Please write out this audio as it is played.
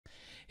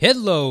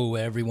Hello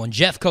everyone,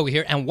 Jeff Koga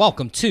here, and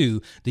welcome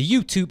to the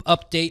YouTube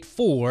update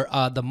for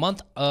the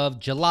month of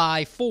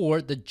July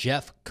for the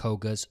Jeff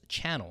Koga's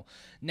channel.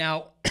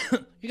 Now,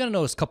 you're going to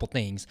notice a couple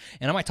things,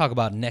 and I might talk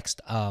about next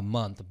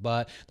month,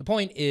 but the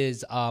point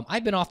is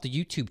I've been off the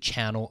YouTube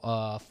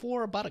channel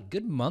for about a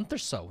good month or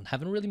so and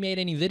haven't really made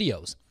any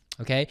videos.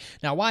 Okay,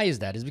 now why is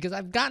that? Is because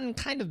I've gotten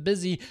kind of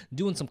busy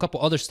doing some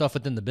couple other stuff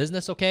within the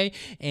business, okay?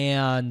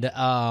 And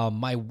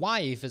my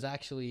wife has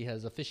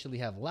officially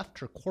have left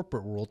her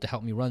corporate world to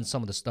help me run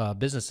some of the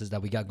businesses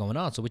that we got going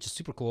on, so which is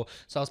super cool.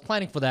 So I was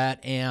planning for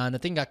that, and the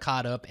thing got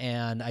caught up,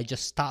 and I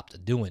just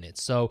stopped doing it.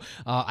 So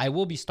I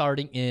will be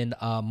starting in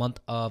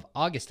month of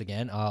August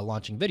again,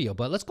 launching video.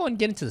 But let's go ahead and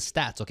get into the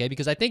stats, okay?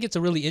 Because I think it's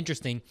a really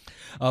interesting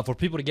for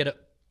people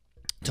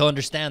to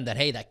understand that,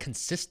 hey, that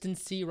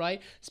consistency,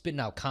 right? Spitting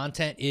out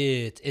content,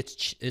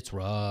 it's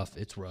rough.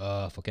 It's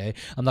rough, okay?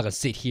 I'm not going to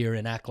sit here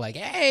and act like,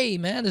 hey,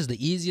 man, this is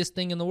the easiest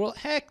thing in the world.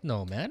 Heck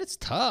no, man. It's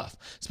tough.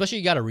 Especially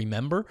you got to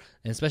remember,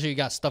 and especially you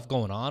got stuff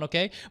going on,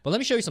 okay? But let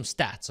me show you some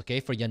stats, okay,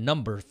 for your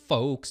number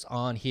folks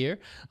on here.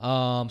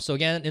 So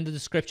again, in the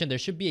description, there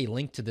should be a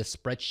link to this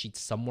spreadsheet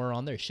somewhere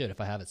on there. It should,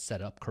 if I have it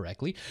set up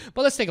correctly.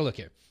 But let's take a look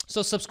here.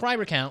 So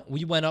subscriber count,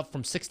 we went up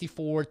from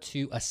 64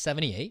 to a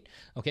 78,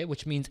 okay,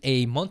 which means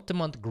a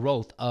month-to-month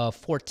growth of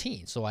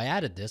 14. So I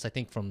added this, I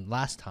think, from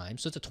last time.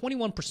 So it's a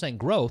 21%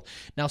 growth.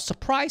 Now,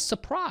 surprise,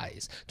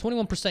 surprise,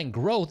 21%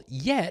 growth,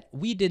 yet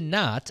we did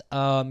not,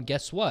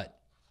 guess what?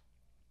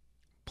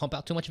 Pump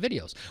out too much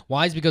videos.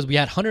 Why? Is because we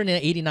had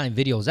 189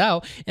 videos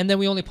out, and then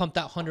we only pumped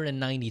out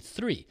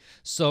 193.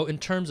 So in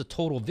terms of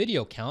total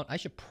video count, I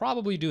should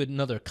probably do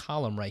another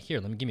column right here.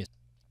 Let me give me a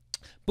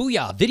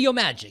Booyah, video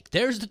magic.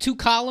 There's the two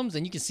columns,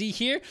 and you can see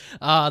here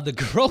the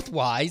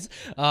growth-wise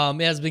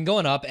has been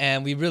going up,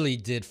 and we really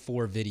did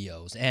 4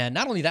 videos. And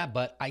not only that,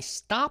 but I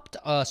stopped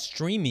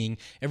streaming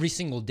every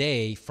single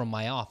day from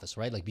my office,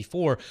 right? Like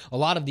before, a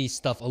lot of these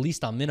stuff, at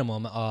least on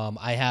minimum,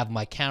 I have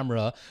my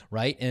camera,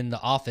 right, in the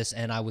office,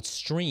 and I would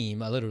stream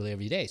literally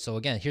every day. So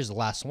again, here's the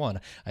last one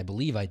I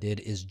believe I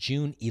did is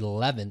June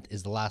 11th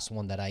is the last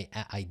one that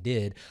I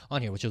did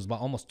on here, which was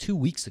about almost 2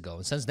 weeks ago.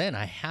 And since then,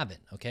 I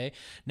haven't, okay?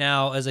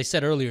 Now, as I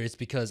said earlier, it's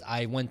because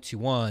I went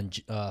to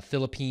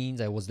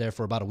Philippines. I was there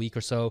for about a week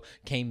or so,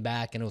 came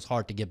back, and it was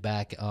hard to get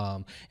back,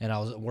 and I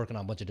was working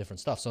on a bunch of different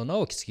stuff. So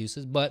no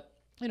excuses, but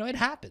you know, it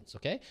happens,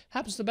 okay?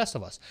 Happens to the best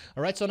of us.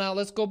 All right, so now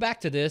let's go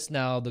back to this.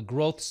 Now, the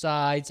growth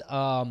sides,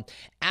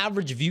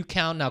 average view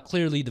count. Now,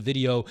 clearly the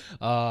video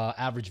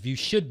average view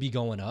should be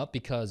going up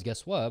because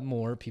guess what?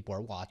 More people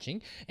are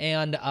watching.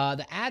 And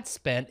the ad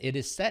spend, it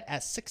is set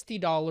at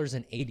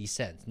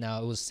 $60.80.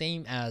 Now, it was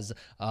same as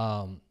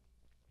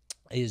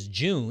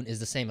June is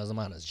the same as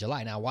amount as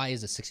July. Now, why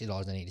is it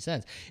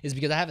 $60.80? Is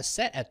because I have it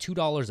set at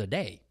 $2 a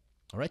day.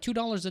 All right,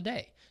 $2 a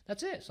day.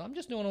 That's it. So I'm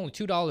just doing only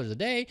 $2 a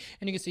day.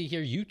 And you can see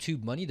here,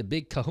 YouTube money, the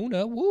big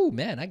kahuna. Woo,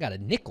 man, I got a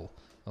nickel.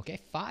 Okay,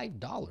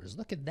 $5.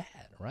 Look at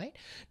that, right?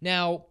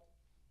 Now,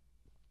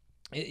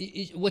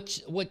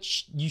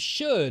 what you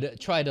should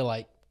try to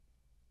like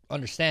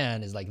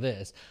understand is like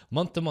this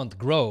month-to-month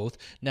growth.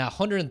 Now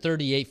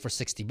 138 for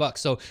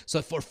 $60.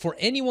 So for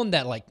anyone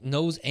that like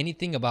knows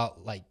anything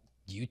about like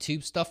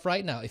YouTube stuff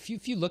right now, if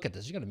you look at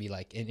this, you're gonna be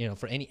like, you know,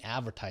 for any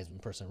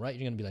advertisement person, right,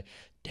 you're gonna be like,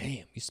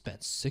 damn, you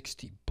spent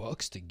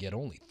 $60 to get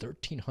only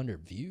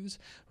 1,300 views,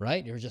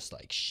 right? You're just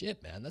like,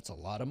 shit, man, that's a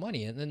lot of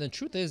money. And then the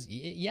truth is,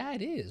 yeah,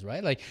 it is,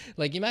 right?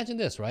 Like imagine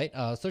this, right?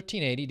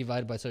 1380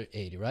 divided by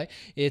 80, right?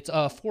 It's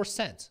 4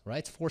 cents, right?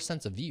 It's 4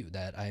 cents a view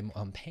that I'm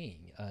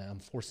paying. I'm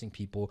forcing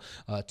people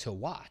to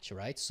watch,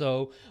 right?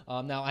 So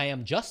now I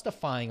am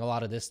justifying a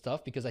lot of this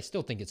stuff because I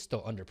still think it's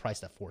still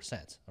underpriced at 4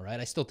 cents, all right?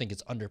 I still think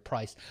it's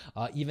underpriced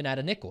even at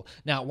a nickel.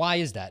 Now, why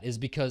is that? Is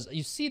because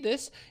you see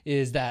this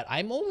is that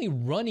I'm only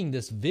running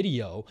this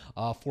video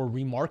for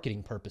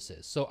remarketing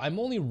purposes. So I'm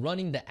only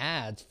running the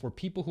ads for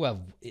people who have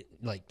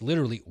like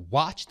literally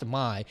watched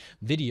my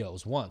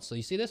videos once. So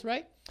you see this,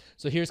 right?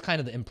 So here's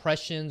kind of the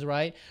impressions,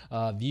 right?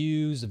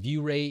 Views, the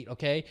view rate,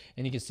 okay?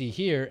 And you can see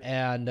here,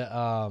 and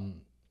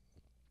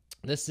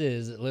this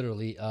is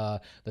literally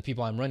the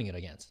people I'm running it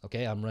against,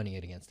 okay? I'm running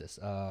it against this.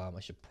 I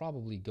should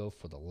probably go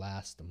for the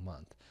last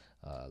month.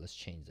 Let's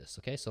change this,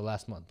 okay? So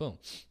last month, boom.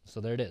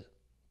 So there it is.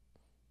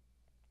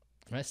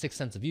 All right, 6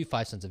 cents a view,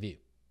 5 cents a view.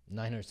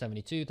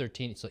 972,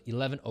 13, so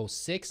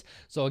 1106.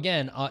 So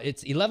again,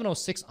 it's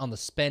 1106 on the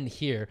spend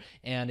here.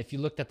 And if you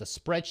looked at the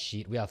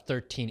spreadsheet, we have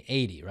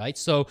 1380, right?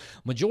 So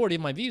majority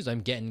of my views I'm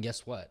getting,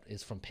 guess what,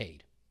 is from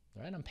paid,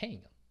 right? I'm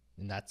paying them.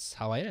 And that's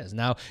how it is.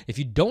 Now, if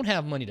you don't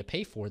have money to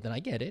pay for it, then I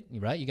get it,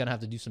 right? You're going to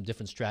have to do some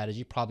different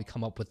strategy, probably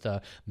come up with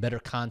better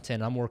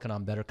content. I'm working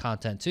on better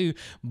content too.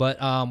 But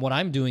what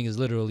I'm doing is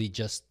literally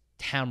just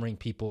hammering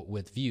people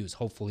with views.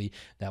 Hopefully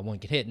that one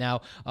can hit.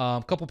 Now,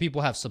 a couple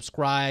people have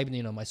subscribed.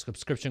 You know, my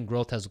subscription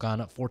growth has gone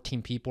up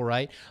 14 people,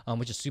 right?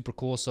 Which is super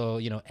cool. So,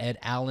 you know, Ed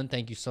Allen,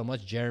 thank you so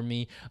much.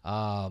 Jeremy,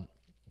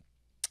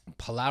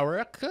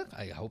 Palarica,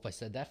 I hope I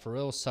said that for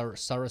real.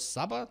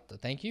 Sarasaba,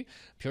 thank you.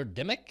 Pure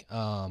Dimic,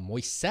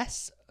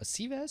 Moises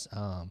Aceves.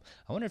 I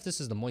wonder if this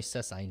is the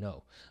Moises I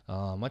know.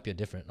 Might be a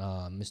different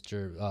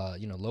Mr.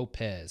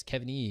 Lopez,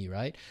 Kevin E.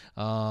 Right.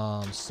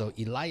 So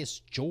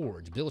Elias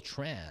George, Bill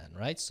Tran.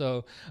 Right.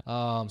 So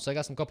I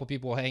got some couple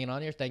people hanging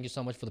on here. Thank you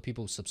so much for the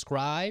people who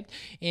subscribed.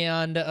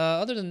 And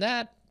other than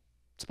that,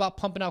 it's about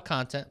pumping out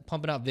content,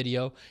 pumping out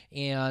video,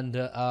 and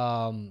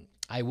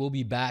I will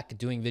be back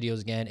doing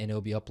videos again, and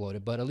it'll be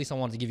uploaded. But at least I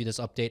wanted to give you this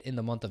update in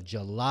the month of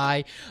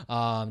July.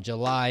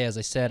 July, as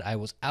I said, I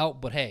was out,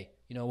 but hey,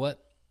 you know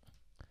what?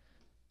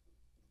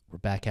 We're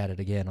back at it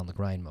again on the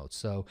grind mode.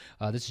 So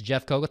this is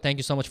Jeff Koga. Thank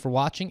you so much for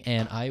watching,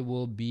 and I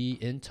will be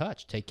in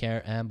touch. Take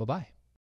care, and bye-bye.